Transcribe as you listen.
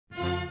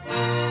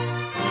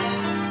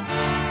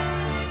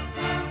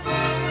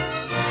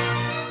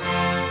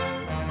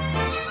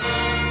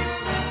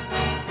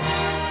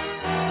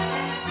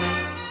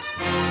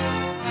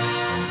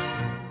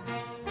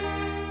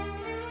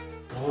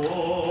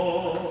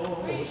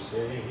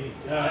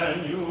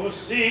can you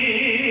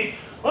see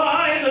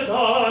by the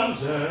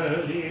dawn's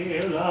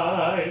early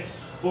light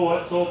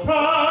what so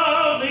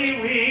proudly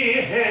we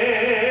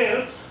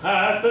hail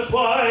at the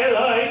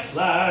twilight's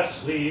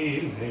last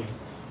gleaming,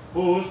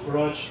 whose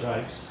broad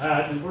stripes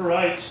and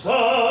bright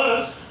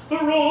stars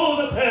through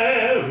the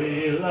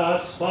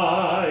perilous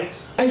fight.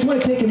 I just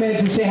want to take a minute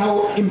to say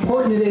how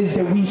important it is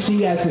that we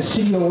see as the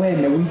City of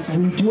Lynn, that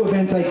we do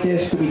events like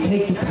this, that we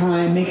take the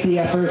time, make the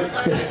effort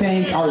to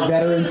thank our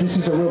veterans. This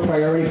is a real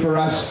priority for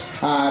us.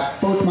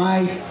 Both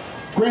my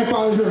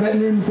grandfathers were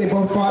veterans. They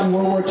both fought in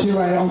World War II.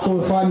 I had an uncle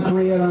who fought in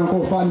Korea and an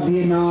uncle who fought in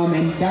Vietnam,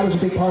 and that was a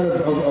big part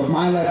of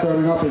my life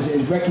growing up, is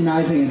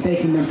recognizing and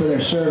thanking them for their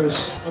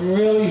service. I'm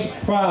really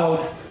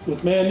proud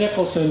with Mayor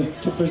Nicholson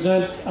to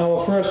present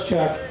our first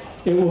check.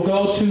 It will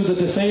go to the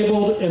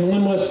disabled and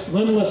limbless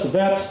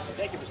vets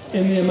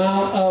in the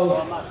amount of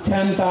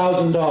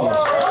 $10,000.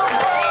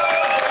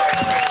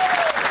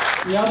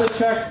 The other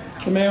check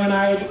the Mayor and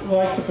I would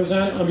like to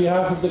present on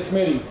behalf of the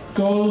committee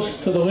goes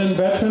to the Lynn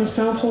Veterans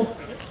Council,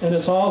 and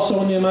it's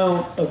also in the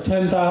amount of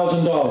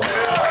 $10,000.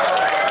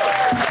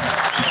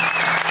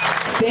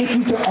 Thank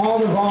you to all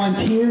the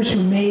volunteers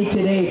who made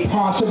today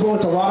possible.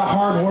 It's a lot of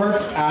hard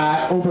work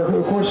over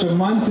the course of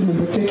months, and in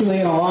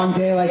particularly on a long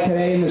day like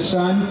today in the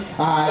sun.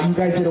 You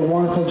guys did a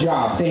wonderful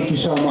job. Thank you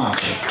so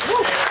much.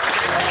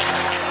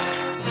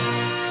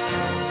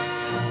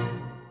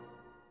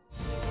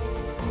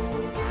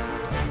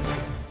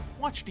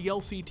 Watch the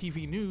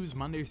LCTV News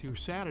Monday through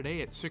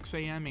Saturday at 6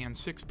 a.m. and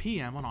 6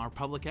 p.m. on our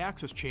public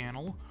access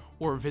channel,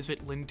 or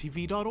visit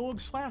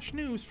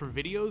lyntv.org/news for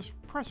videos,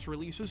 press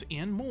releases,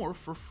 and more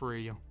for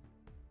free.